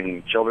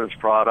 developing children's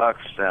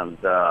products, and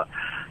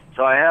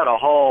so I had a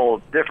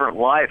whole different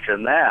life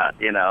in that,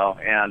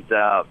 And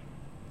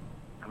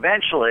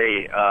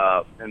eventually,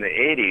 in the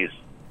 '80s,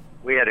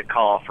 we had a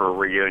call for a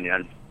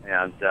reunion,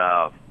 and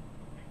all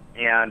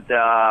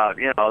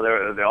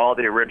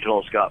the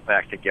originals got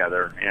back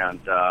together, and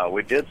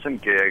we did some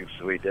gigs.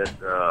 We did,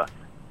 a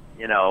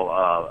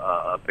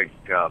big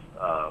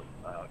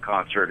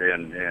concert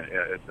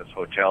at this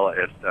hotel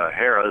at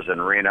Harrah's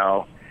in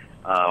Reno.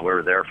 We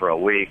were there for a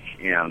week,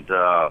 and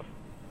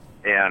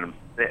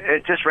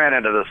it just ran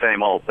into the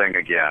same old thing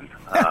again.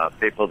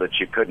 People that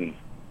you couldn't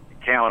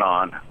count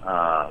on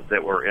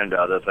that were into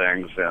other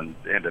things and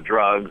into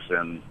drugs,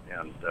 and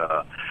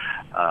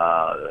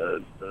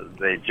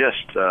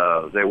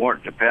they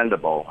weren't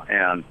dependable,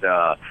 and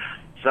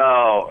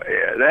so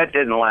that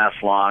didn't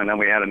last long. Then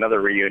we had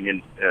another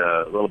reunion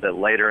a little bit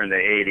later in the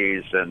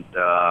 '80s, and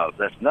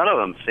none of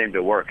them seemed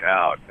to work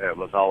out. It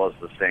was always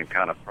the same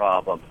kind of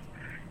problem,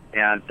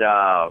 and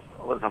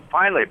was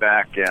finally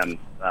back in.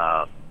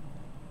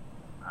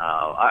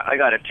 I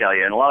got to tell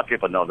you, and a lot of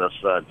people know this,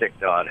 Dick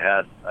Dodd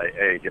had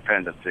a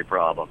dependency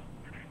problem.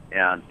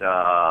 And,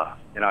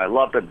 I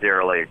loved him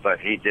dearly, but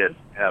he did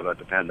have a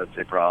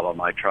dependency problem.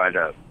 I tried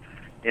to,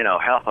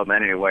 help him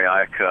any way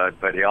I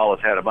could, but he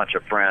always had a bunch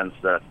of friends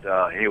that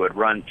he would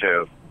run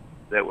to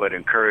that would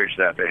encourage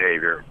that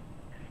behavior.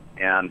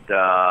 And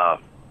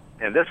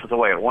this is the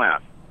way it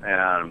went.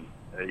 And,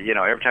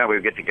 every time we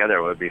would get together,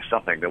 it would be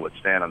something that would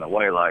stand in the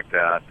way like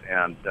that.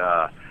 And,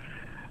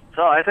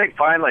 so I think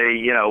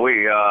finally, we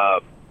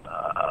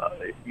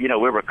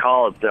were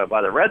called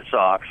by the Red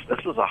Sox.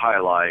 This was a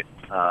highlight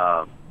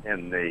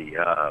in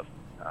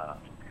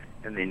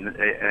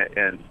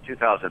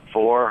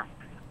 2004.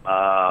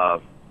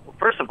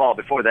 First of all,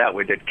 before that,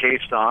 we did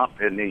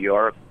K-Stomp in New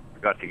York.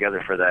 We got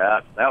together for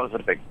that. That was a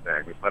big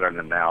thing. We put it in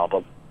an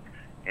album,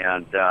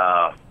 and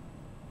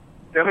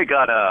then we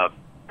got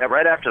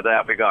right after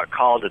that, we got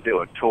called to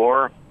do a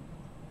tour.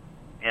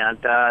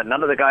 And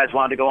none of the guys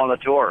wanted to go on the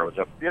tour. It was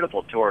a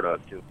beautiful tour to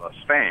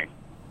Spain.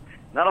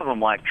 None of them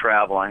liked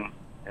traveling,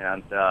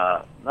 and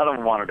none of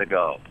them wanted to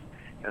go.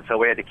 And so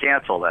we had to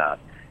cancel that.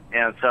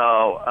 And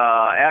so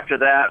after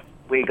that,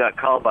 we got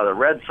called by the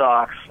Red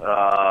Sox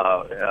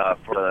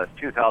for the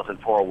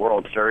 2004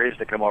 World Series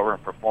to come over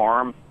and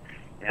perform.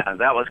 And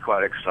that was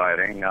quite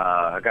exciting.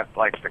 I got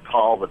the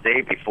call the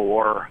day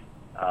before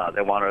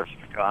they wanted us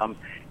to come.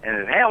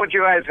 And hey, would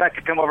you guys like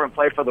to come over and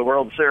play for the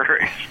World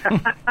Series?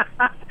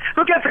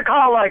 Who gets a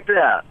call like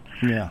that?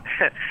 Yeah.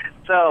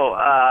 So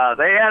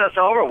they had us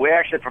over. We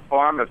actually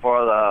performed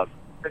before the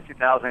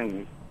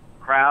 50,000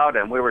 crowd,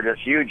 and we were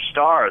just huge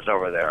stars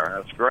over there.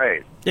 It was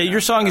great. Yeah,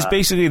 your song is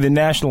basically the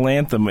national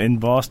anthem in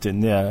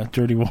Boston. Yeah,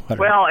 Dirty Water.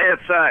 Well,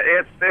 it's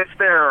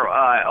their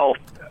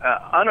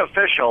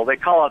unofficial. They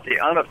call it the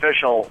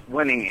unofficial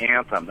winning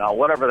anthem. Now,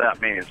 whatever that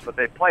means, but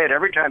they play it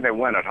every time they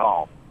win at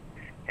home.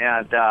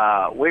 And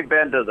we've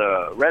been to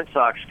the Red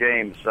Sox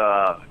games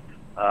to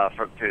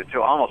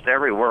almost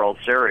every World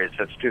Series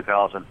since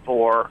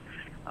 2004.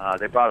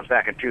 They brought us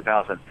back in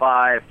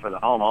 2005 for the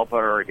home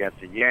opener against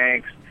the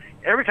Yanks.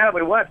 Every time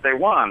we went, they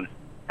won.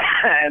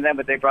 And then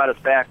they brought us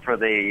back for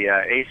the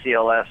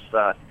ACLS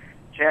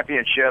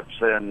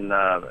championships in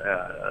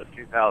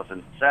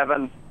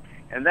 2007.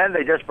 And then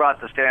they just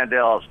brought the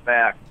Standells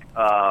back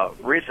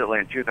recently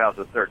in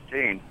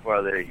 2013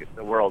 for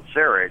the World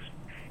Series.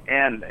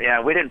 And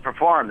we didn't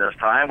perform this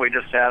time. We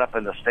just sat up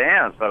in the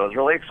stands, but it was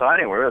really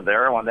exciting. We were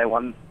there when they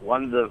won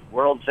the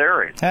World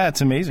Series.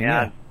 That's amazing.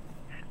 And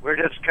we're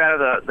just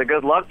kind of the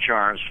good luck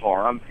charms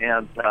for them,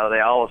 and they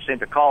always seem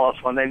to call us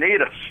when they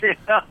need us.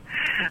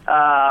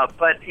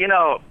 But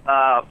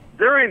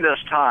during this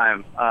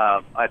time,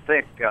 I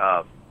think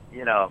it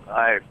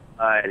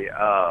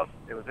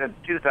was in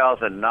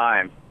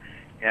 2009,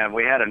 and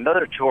we had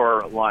another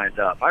tour lined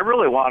up. I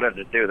really wanted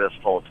to do this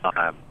full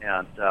time,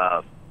 and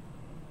none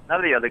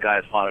of the other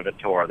guys wanted a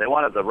tour. They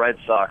wanted the Red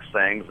Sox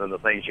things and the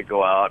things you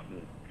go out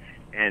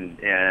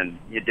and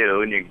you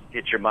do, and you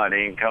get your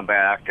money and come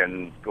back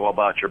and go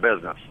about your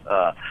business.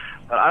 But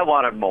I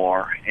wanted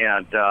more,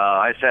 and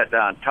I sat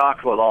down and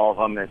talked with all of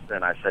them,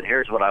 and I said,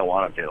 here's what I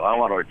want to do. I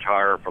want to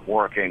retire from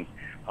working.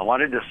 I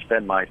wanted to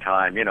spend my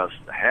time,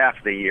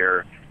 half the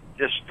year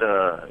just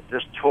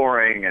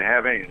touring and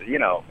having,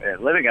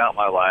 and living out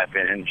my life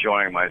and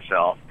enjoying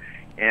myself.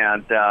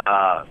 And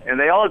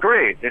they all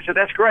agreed. They said,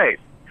 that's great.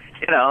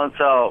 And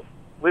so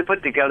we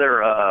put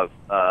together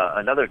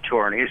another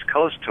tour, an East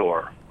Coast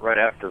tour, right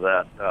after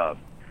that.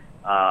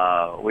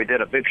 We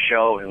did a big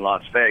show in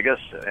Las Vegas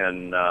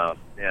in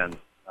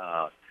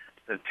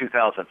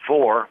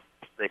 2004.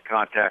 They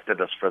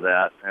contacted us for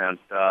that, and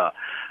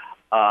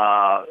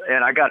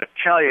I got to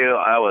tell you,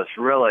 I was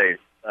really.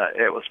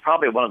 It was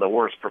probably one of the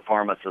worst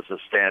performances the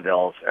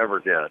Standells ever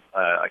did.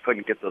 I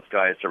couldn't get those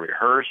guys to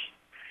rehearse,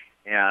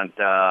 and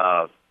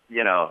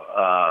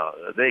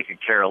they could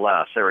care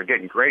less. They were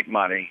getting great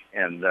money,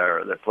 and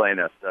they're playing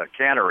at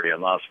Cannery in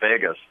Las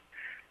Vegas.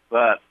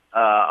 But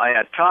I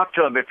had talked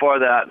to them before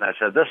that, and I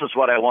said, this is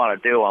what I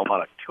want to do. I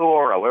want to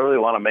tour. I really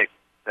want to make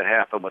that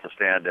happen with the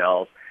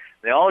Standells.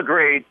 They all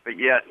agreed, but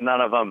yet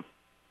none of them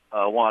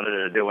wanted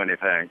to do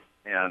anything.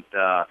 And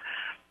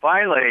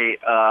finally,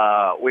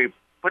 we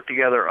put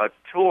together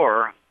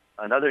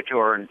another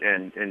tour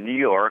in New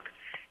York,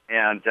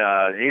 and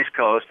the East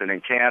Coast, and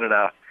in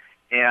Canada,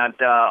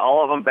 and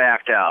all of them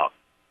backed out.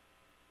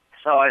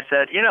 So I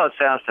said, it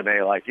sounds to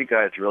me like you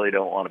guys really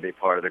don't want to be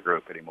part of the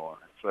group anymore.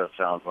 That's what it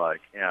sounds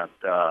like. And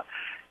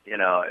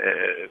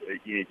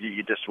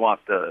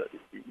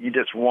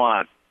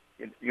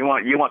you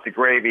want the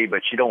gravy,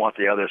 but you don't want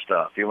the other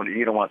stuff. You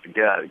don't want to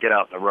get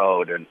out on the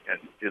road and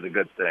do the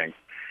good things.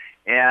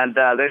 And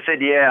they said,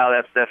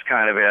 yeah, that's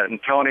kind of it. And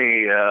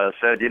Tony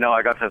said,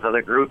 I got this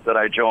other group that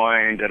I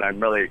joined, and I'm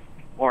really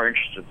more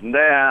interested in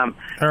them.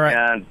 All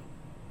right.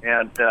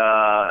 And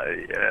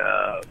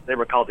they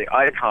were called the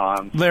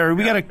Icons. Larry,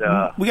 we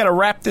gotta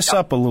wrap this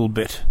up a little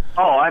bit.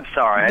 Oh, I'm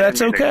sorry.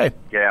 That's okay.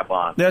 Gab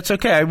on. That's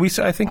okay. I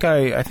think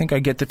I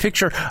get the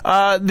picture.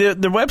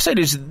 The website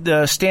is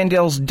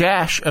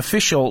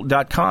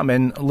standells-official.com,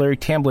 and Larry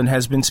Tamblyn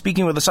has been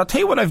speaking with us. I'll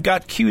tell you what I've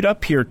got queued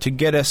up here to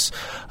get us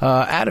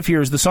out of here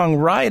is the song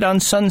 "Ride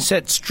on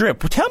Sunset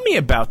Strip." Tell me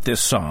about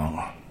this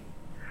song.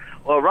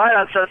 Well, Ride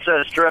on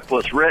Sunset Strip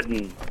was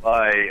written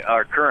by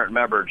our current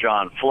member,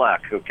 John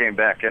Fleck, who came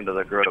back into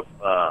the group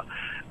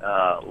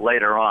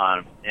later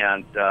on.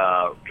 And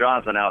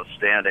John's an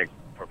outstanding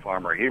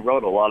performer. He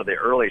wrote a lot of the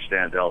early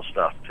Standell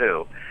stuff,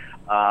 too.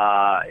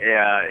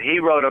 He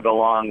wrote it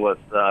along with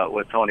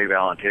Tony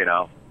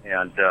Valentino,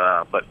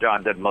 but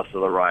John did most of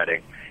the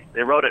writing.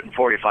 They wrote it in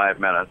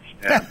 45 minutes,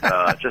 and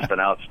just an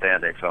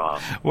outstanding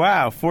song.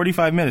 Wow,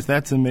 45 minutes.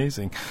 That's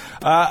amazing.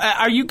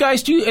 Are you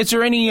guys, is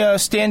there any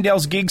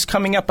Standells gigs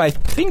coming up? I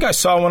think I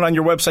saw one on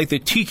your website, the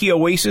Tiki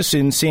Oasis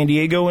in San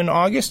Diego in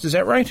August. Is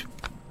that right?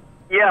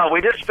 Yeah,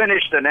 we just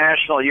finished a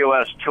national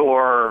U.S.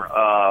 tour,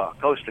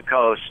 coast to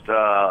coast,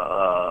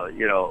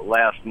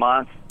 last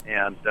month.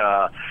 And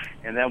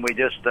then we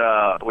just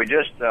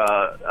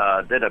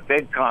did a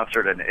big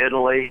concert in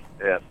Italy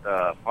at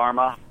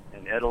Parma.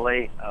 In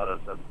Italy,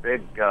 the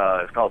big,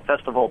 it's called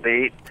Festival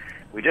Beat.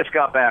 We just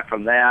got back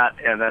from that,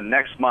 and then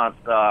next month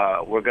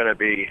we're going to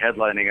be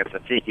headlining at the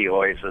Tiki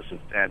Oasis in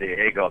San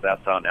Diego.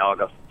 That's on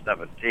August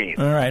 17th.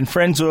 All right, and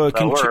friends we're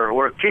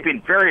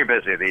keeping very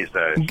busy these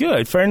days.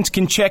 Good. Friends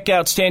can check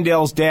out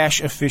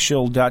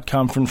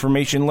standells-official.com for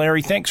information.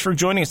 Larry, thanks for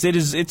joining us.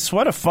 It's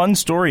what a fun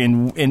story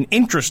and an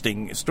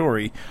interesting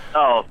story.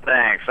 Oh,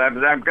 thanks. I'm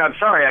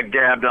sorry I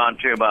gabbed on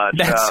too much.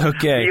 That's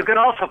okay. You can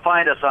also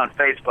find us on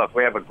Facebook.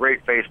 We have a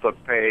great Facebook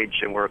page,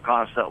 and we're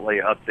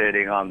constantly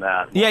updating on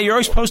that. Yeah, you're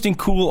always posting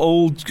cool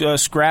old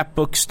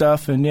scrapbook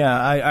stuff, and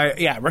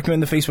I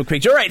recommend the Facebook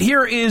page. All right,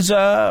 here is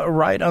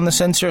Ride on the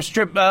Sunset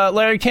Strip.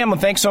 Larry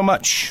Tamblyn, thanks so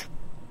much.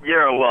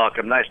 You're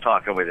welcome. Nice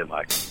talking with you,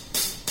 Mike.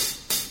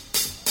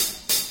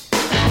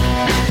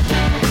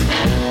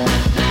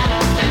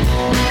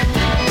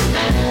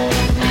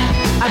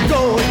 I'm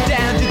going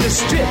down to the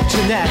strip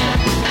tonight.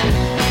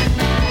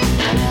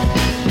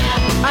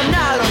 I'm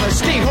not on a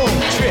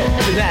stay-home trip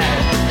tonight.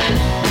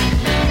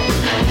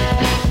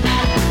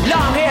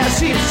 Long hair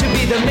seems to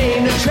be the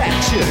main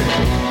attraction,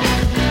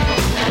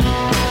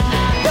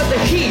 but the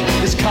heat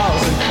is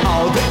causing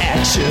all the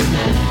action.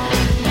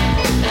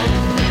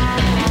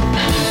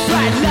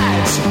 Bright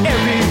lights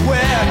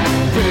everywhere,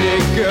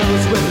 pretty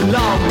girls with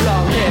long,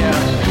 long hair,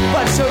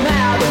 but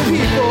somehow the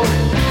people,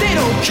 they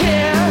don't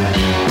care.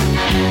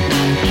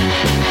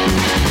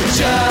 It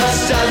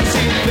just doesn't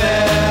seem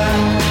fair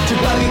to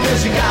buggy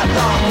 'cause you got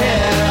long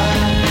hair.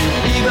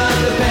 Even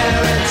the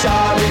parents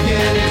are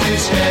beginning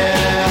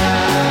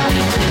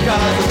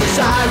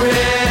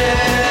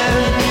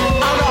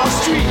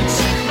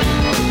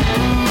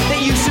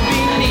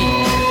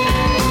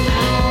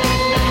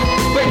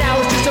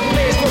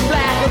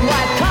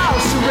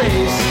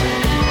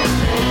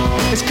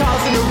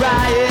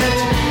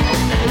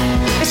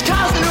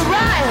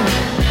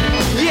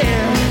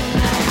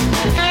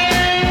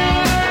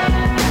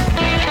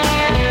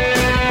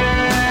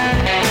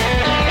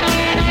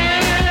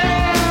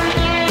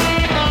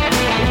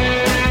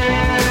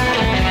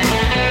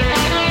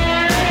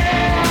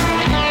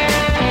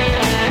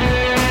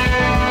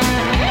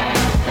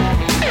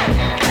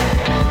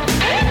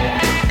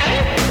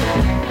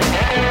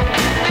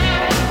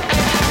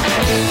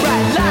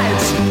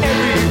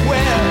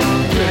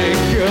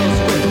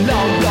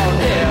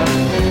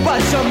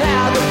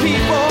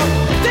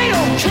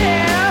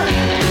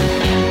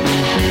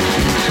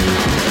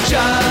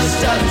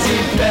doesn't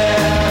seem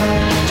fair.